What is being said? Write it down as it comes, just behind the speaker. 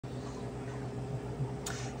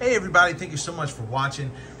Hey everybody, thank you so much for watching.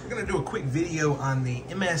 We're going to do a quick video on the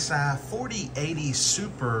MSI 4080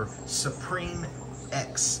 Super Suprim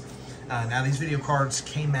X. Now these video cards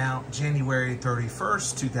came out January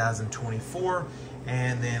 31st, 2024.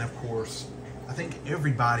 And then of course, I think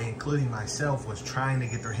everybody, including myself, was trying to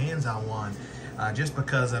get their hands on one just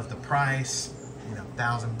because of the price. You know,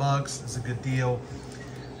 $1,000 is a good deal.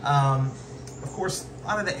 Of course, a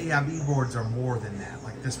lot of the AIB boards are more than that.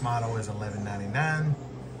 Like this model is $1199.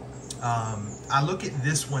 I look at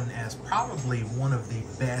this one as probably one of the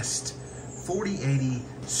best 4080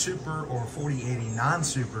 Super or 4080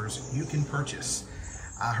 non-supers you can purchase.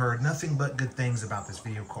 I heard nothing but good things about this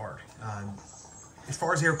video card. As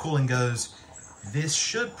far as air cooling goes, this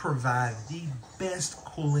should provide the best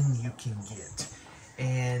cooling you can get.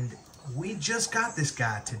 And we just got this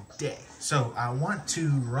guy today. So I want to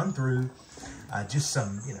run through just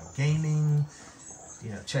some, gaming,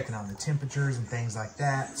 checking on the temperatures and things like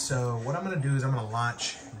that. So what I'm going to do is I'm going to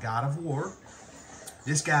launch God of War.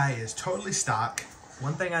 This guy is totally stock.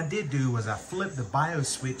 One thing I did do was I flipped the BIOS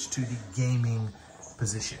switch to the gaming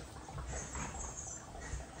position.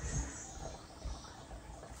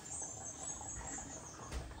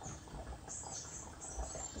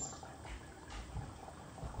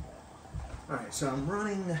 All right, so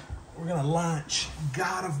we're going to launch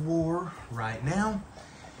God of War right now.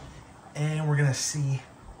 And we're gonna see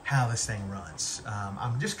how this thing runs.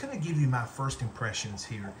 I'm just gonna give you my first impressions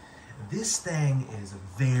here. This thing is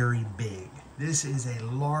very big. This is a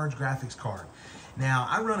large graphics card. Now,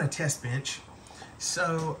 I run a test bench,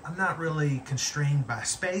 so I'm not really constrained by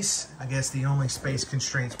space. I guess the only space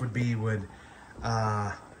constraints would be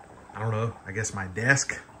I don't know, I guess my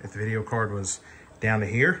desk, if the video card was down to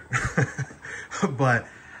here. But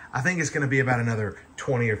I think it's gonna be about another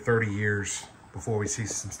 20 or 30 years before we see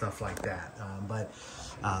some stuff like that.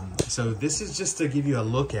 So this is just to give you a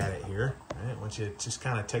look at it here. Right? I want you to just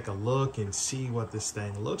kind of take a look and see what this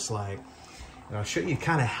thing looks like. And I'll show you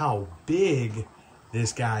kind of how big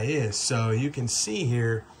this guy is. So you can see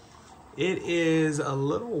here, it is a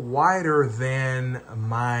little wider than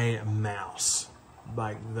my mouse.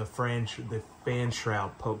 Like the fan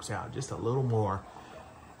shroud pokes out just a little more.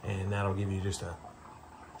 And that'll give you just a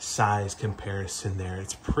size comparison there.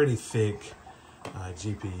 It's pretty thick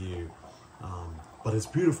GPU, but it's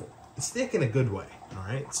beautiful. It's thick in a good way. All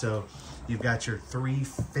right, so you've got your 3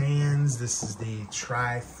 fans. This is the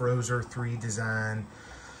Tri-Frozer 3 design,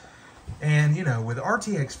 and with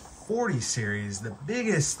RTX 40 series, the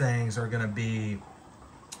biggest things are going to be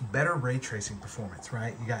better ray tracing performance.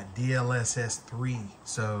 Right, you got DLSS 3,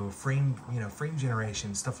 so frame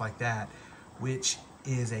generation, stuff like that, which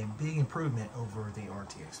is a big improvement over the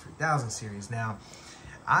RTX 3000 series. Now,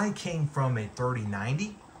 I came from a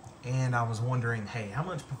 3090 and I was wondering, hey, how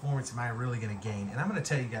much performance am I really going to gain? And I'm going to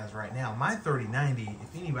tell you guys right now, my 3090,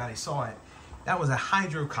 if anybody saw it, that was a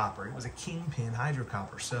hydro copper. It was a Kingpin hydro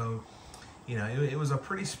copper. So, it was a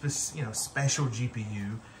pretty special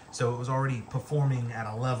GPU. So it was already performing at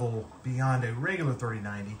a level beyond a regular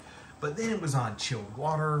 3090. But then it was on chilled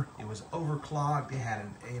water. It was overclocked. It had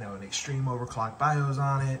an extreme overclock BIOS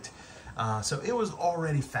on it. So it was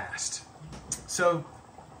already fast. So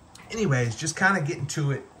anyways, just kind of getting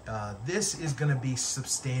to it, this is going to be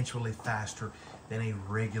substantially faster than a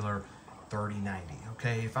regular 3090,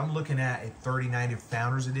 okay? If I'm looking at a 3090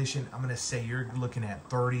 Founders Edition, I'm going to say you're looking at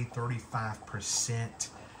 30-35%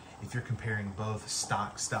 if you're comparing both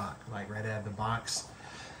stock, like right out of the box.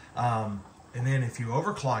 And then if you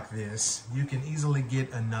overclock this, you can easily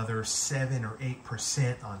get another 7 or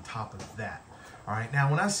 8% on top of that. All right, now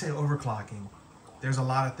when I say overclocking, there's a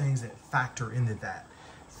lot of things that factor into that.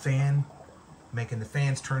 Making the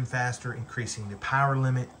fans turn faster, increasing the power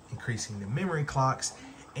limit, increasing the memory clocks,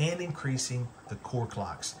 and increasing the core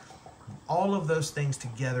clocks. All of those things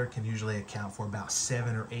together can usually account for about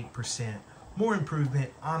 7 or 8% more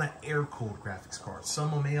improvement on an air-cooled graphics card.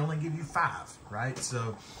 Some may only give you 5, right?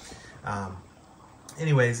 So,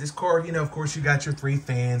 anyways, this card, of course, you got your 3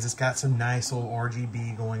 fans. It's got some nice little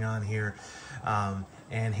RGB going on here,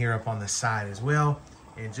 and here up on the side as well.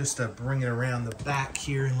 And just to bring it around the back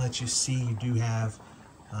here and let you see, you do have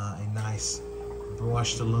a nice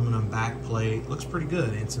brushed aluminum back plate. Looks pretty good,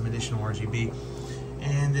 and some additional RGB.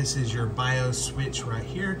 And this is your BIOS switch right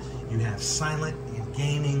here. You have silent and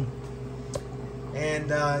gaming. And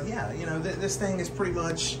yeah, this thing is pretty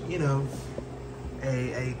much,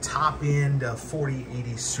 a top end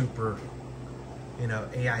 4080 Super,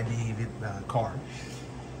 AIB card.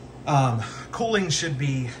 Cooling should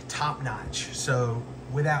be top notch. So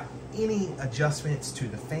without any adjustments to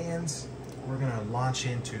the fans, we're going to launch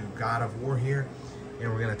into God of War here,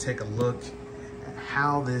 and we're going to take a look at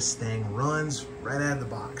how this thing runs right out of the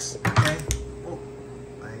box, okay? Oh,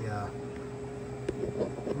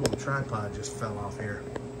 little tripod just fell off here.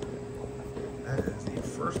 That is the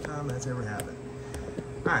first time that's ever happened.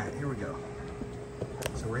 All right, here we go.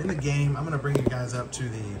 So we're in the game. I'm gonna bring you guys up to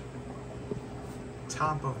the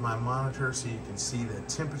top of my monitor so you can see the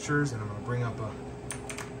temperatures, and I'm gonna bring up a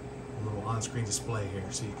little on-screen display here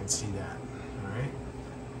so you can see that, all right?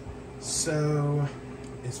 So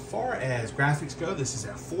as far as graphics go, this is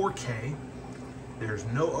at 4K. There's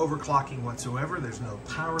no overclocking whatsoever. There's no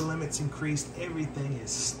power limits increased. Everything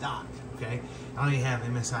is stock, okay? I don't even have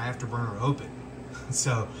MSI Afterburner open.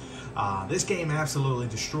 So this game absolutely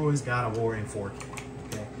destroys God of War in 4K,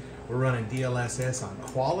 okay? We're running DLSS on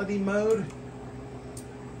quality mode.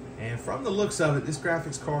 And from the looks of it, this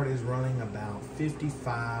graphics card is running about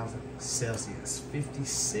 55 Celsius,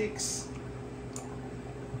 56.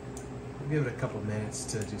 We'll give it a couple minutes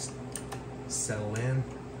to just settle in.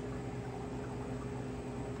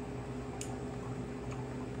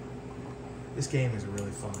 This game is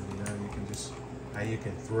really fun, you know, you can just, how you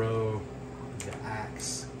can throw the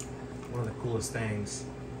axe. One of the coolest things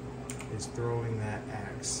is throwing that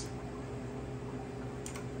axe.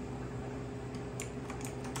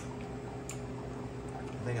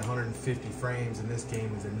 I think 150 frames in this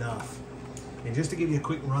game is enough. And just to give you a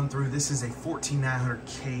quick run through, this is a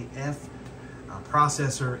 14900KF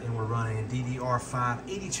processor, and we're running DDR5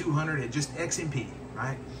 8200 at just XMP,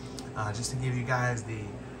 right? Just to give you guys the,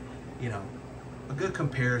 you know, a good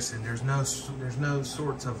comparison. There's no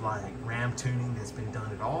sorts of like RAM tuning that's been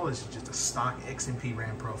done at all. This is just a stock XMP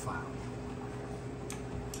RAM profile.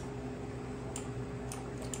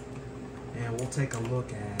 And we'll take a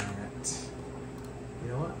look at, you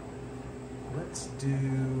know what? Let's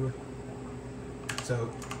do, so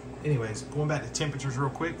anyways, going back to temperatures real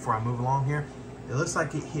quick before I move along here. It looks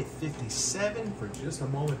like it hit 57 for just a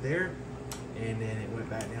moment there, and then it went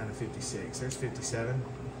back down to 56. There's 57.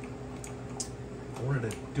 I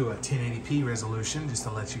wanted to do a 1080p resolution just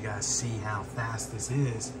to let you guys see how fast this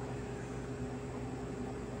is.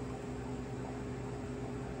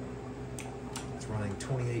 It's running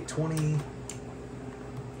 2820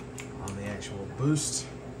 on the actual boost.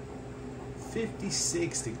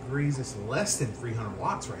 56 degrees. It's less than 300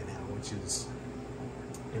 watts right now, which is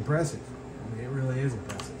impressive. I mean, it really is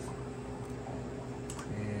impressive.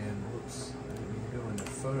 And whoops, I didn't mean to go into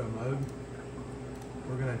photo mode.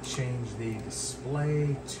 We're going to change the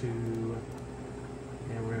display to,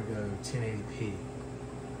 and we're going to go 1080p.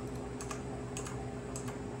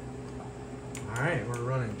 All right, we're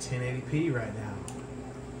running 1080p right now.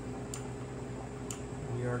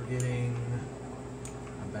 We are getting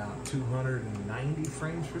about 290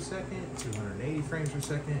 frames per second, 280 frames per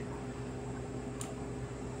second.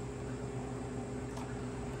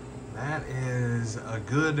 That is a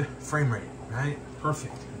good frame rate, right?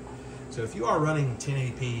 Perfect. So if you are running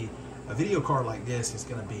 1080p, a video card like this is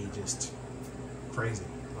gonna be just crazy.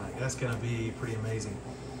 Like, that's gonna be pretty amazing.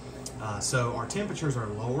 So our temperatures are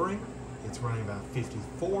lowering. It's running about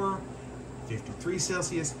 54, 53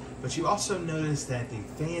 Celsius, but you also notice that the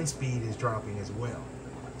fan speed is dropping as well.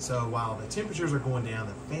 So while the temperatures are going down,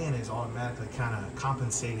 the fan is automatically kind of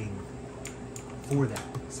compensating for that,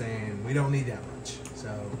 saying we don't need that much. So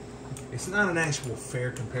it's not an actual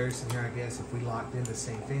fair comparison here, I guess. If we locked in the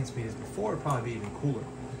same fan speed as before, it'd probably be even cooler.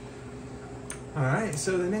 All right,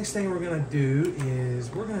 so the next thing we're gonna do is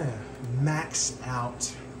we're gonna max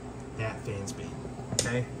out that fan speed,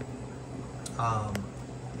 okay?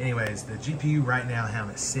 Anyways, the GPU right now, how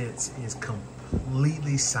it sits, is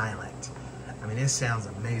completely silent. I mean, this sounds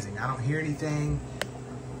amazing. I don't hear anything.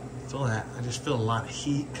 Feel that? I just feel a lot of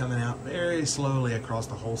heat coming out very slowly across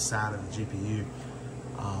the whole side of the GPU.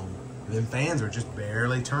 Them fans are just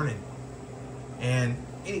barely turning. And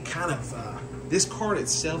any kind of, this card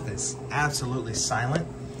itself is absolutely silent,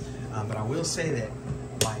 but I will say that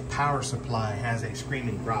my power supply has a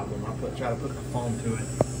screaming problem. I'll try to put the phone to it.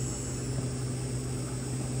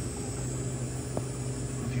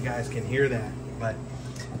 If you guys can hear that, but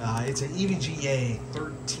it's an EVGA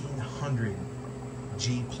 1300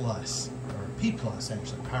 G plus, or P plus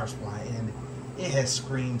actually, power supply, and it has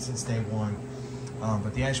screamed since day one.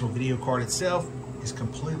 But the actual video card itself is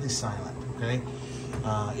completely silent, okay?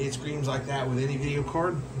 It screams like that with any video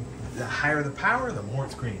card. The higher the power, the more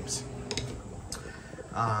it screams.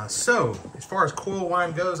 So, as far as coil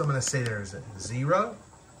whine goes, I'm gonna say there's a 0.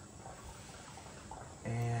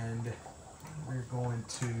 And we're going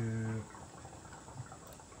to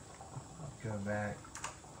go back,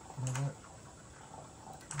 you know what?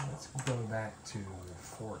 Let's go back to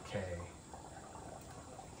 4K.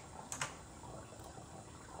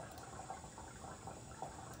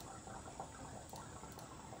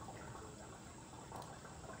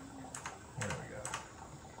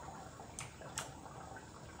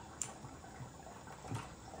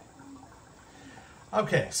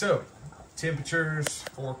 Okay, so temperatures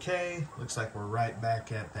 4K. Looks like we're right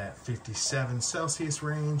back at that 57 Celsius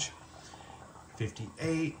range.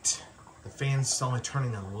 58. The fan's only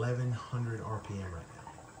turning 1100 RPM right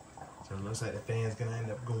now. So it looks like the fan's gonna end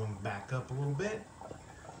up going back up a little bit.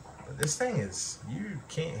 But this thing is, you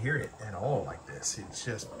can't hear it at all like this. It's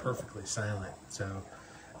just perfectly silent. So,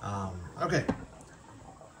 okay.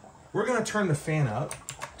 We're gonna turn the fan up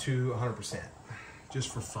to 100%, just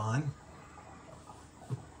for fun.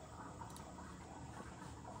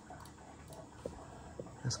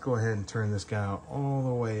 Let's go ahead and turn this guy all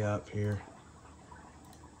the way up here.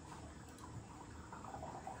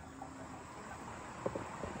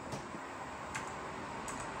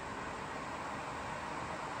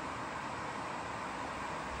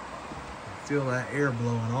 Feel that air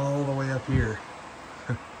blowing all the way up here.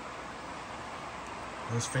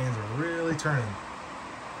 Those fans are really turning.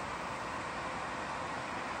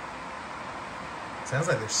 Sounds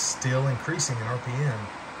like they're still increasing in RPM.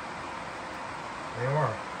 They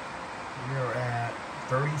are. We are at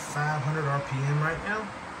 3,500 RPM right now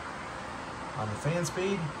on the fan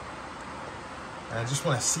speed. And I just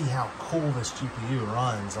want to see how cool this GPU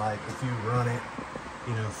runs. Like if you run it,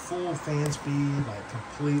 you know, full fan speed, like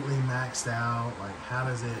completely maxed out, like how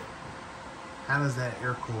does that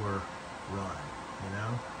air cooler run, you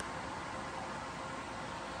know?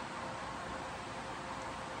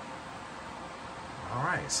 All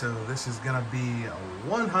right, so this is gonna be a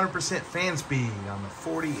 100% fan speed on the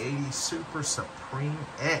 4080 Super Suprim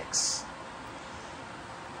X.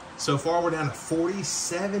 So far we're down to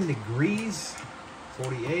 47 degrees,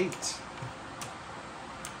 48.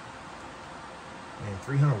 And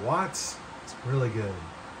 300 watts, it's really good.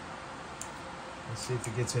 Let's see if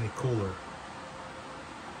it gets any cooler.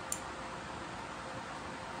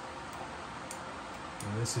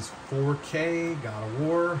 And this is 4K, God of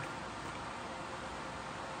War.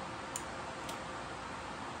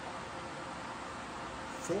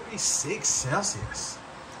 .46 Celsius.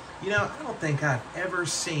 You know, I don't think I've ever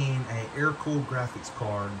seen an air-cooled graphics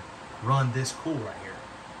card run this cool right here.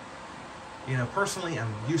 You know, personally,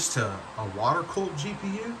 I'm used to a water-cooled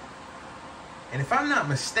GPU. And if I'm not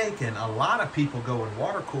mistaken, a lot of people go and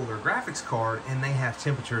water-cool their graphics card and they have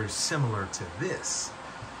temperatures similar to this.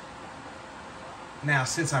 Now,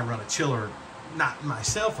 since I run a chiller, not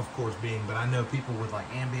myself, of course, but I know people with like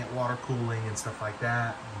ambient water cooling and stuff like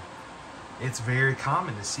that. It's very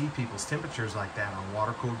common to see people's temperatures like that on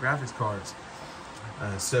water-cooled graphics cards.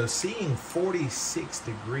 So seeing 46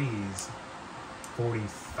 degrees,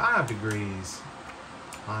 45 degrees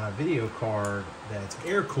on a video card that's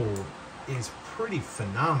air-cooled is pretty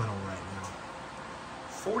phenomenal right now.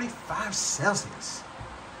 45 Celsius.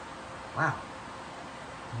 Wow.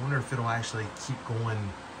 I wonder if it'll actually keep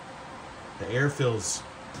going. The air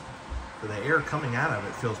coming out of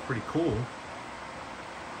it feels pretty cool.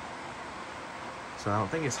 So I don't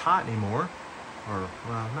think it's hot anymore. Or,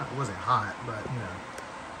 well, it wasn't hot, but, you know,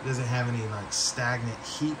 it doesn't have any, like, stagnant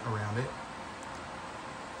heat around it.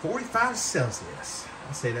 45 Celsius.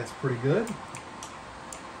 I'd say that's pretty good.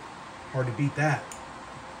 Hard to beat that.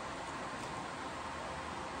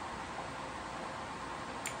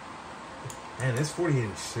 Man, this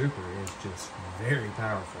 4080 Super is just very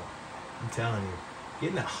powerful. I'm telling you.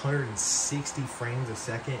 Getting 160 frames a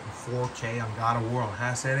second in 4K on God of War on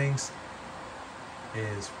high settings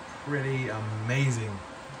is pretty amazing.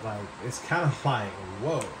 Like, it's kind of like,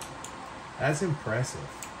 whoa, that's impressive.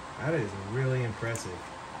 That is really impressive.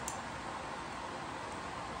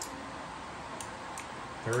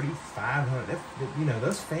 3,500. You know,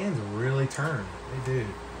 those fans really turn. They do.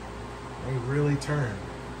 They really turn.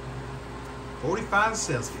 45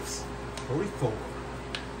 Celsius. 44.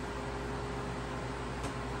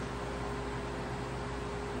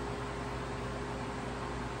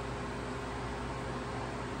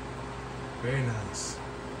 Very nice.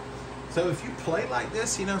 So if you play like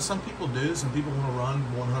this, you know, some people do. Some people want to run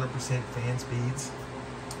 100% fan speeds.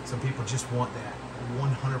 Some people just want that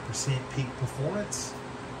 100% peak performance.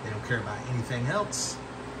 They don't care about anything else.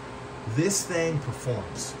 This thing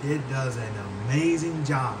performs. It does an amazing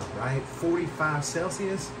job, right? 45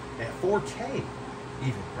 Celsius at 4K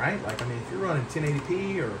even, right? Like, I mean, if you're running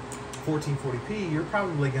 1080p or 1440p, you're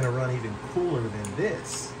probably going to run even cooler than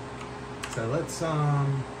this. So let's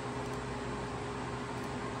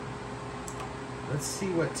see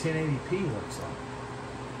what 1080p looks like.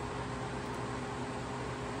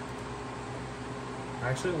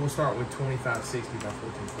 Actually, we'll start with 2560 by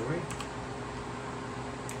 1440.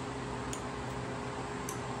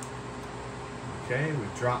 Okay, we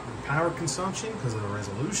dropped the power consumption because of the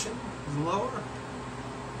resolution is lower.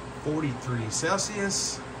 43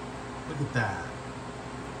 Celsius. Look at that.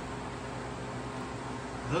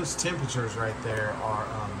 those temperatures right there are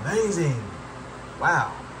amazing.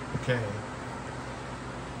 Wow. Okay.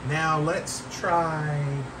 Now let's try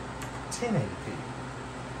 1080p.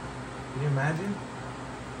 Can you imagine?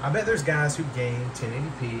 I bet there's guys who game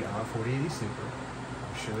 1080p on a 4080 Super.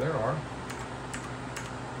 I'm sure there are.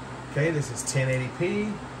 Okay, this is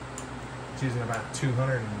 1080p. It's using about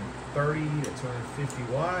 230 to 250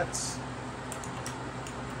 watts.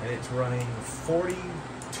 And it's running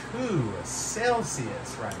 42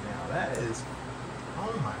 Celsius right now. That is,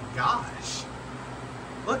 oh my gosh.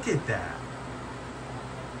 Look at that.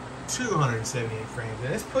 278 frames.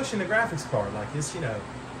 And it's pushing the graphics card like this, you know.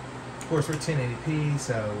 Of course, we're 1080p,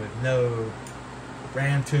 so with no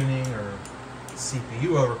RAM tuning or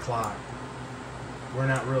CPU overclock, we're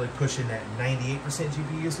not really pushing that 98%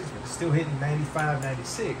 GPU usage, but still hitting 95,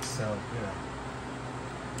 96, so, you know.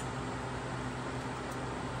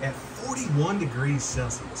 At 41 degrees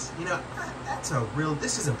Celsius, you know, that's a real,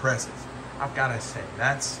 this is impressive. I've got to say,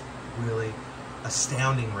 that's really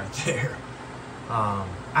astounding right there. I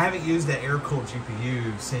haven't used that air-cooled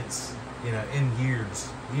GPU since, you know, in years,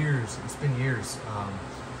 it's been years,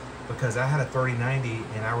 because I had a 3090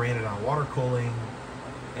 and I ran it on water cooling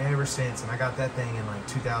ever since, and I got that thing in like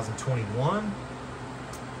 2021,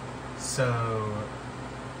 so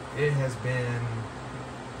it's been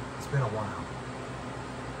a while.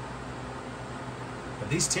 But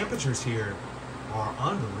these temperatures here are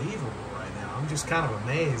unbelievable right now. I'm just kind of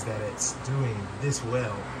amazed that it's doing this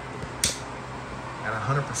well at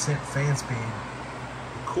 100% fan speed.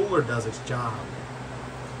 The cooler does its job.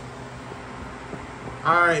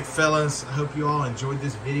 Alright fellas, I hope you all enjoyed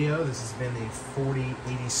this video. This has been the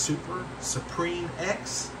 4080 Super Suprim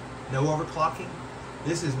X. No overclocking.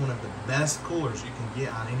 This is one of the best coolers you can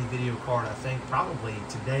get on any video card, I think, probably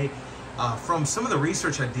today. From some of the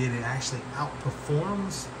research I did, it actually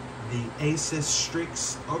outperforms the Asus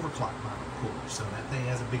Strix overclock model cooler. So that thing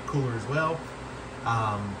has a big cooler as well.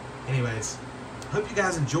 Anyways, hope you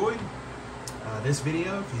guys enjoyed this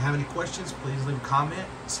video. If you have any questions, please leave a comment.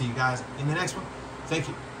 See you guys in the next one. Thank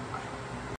you.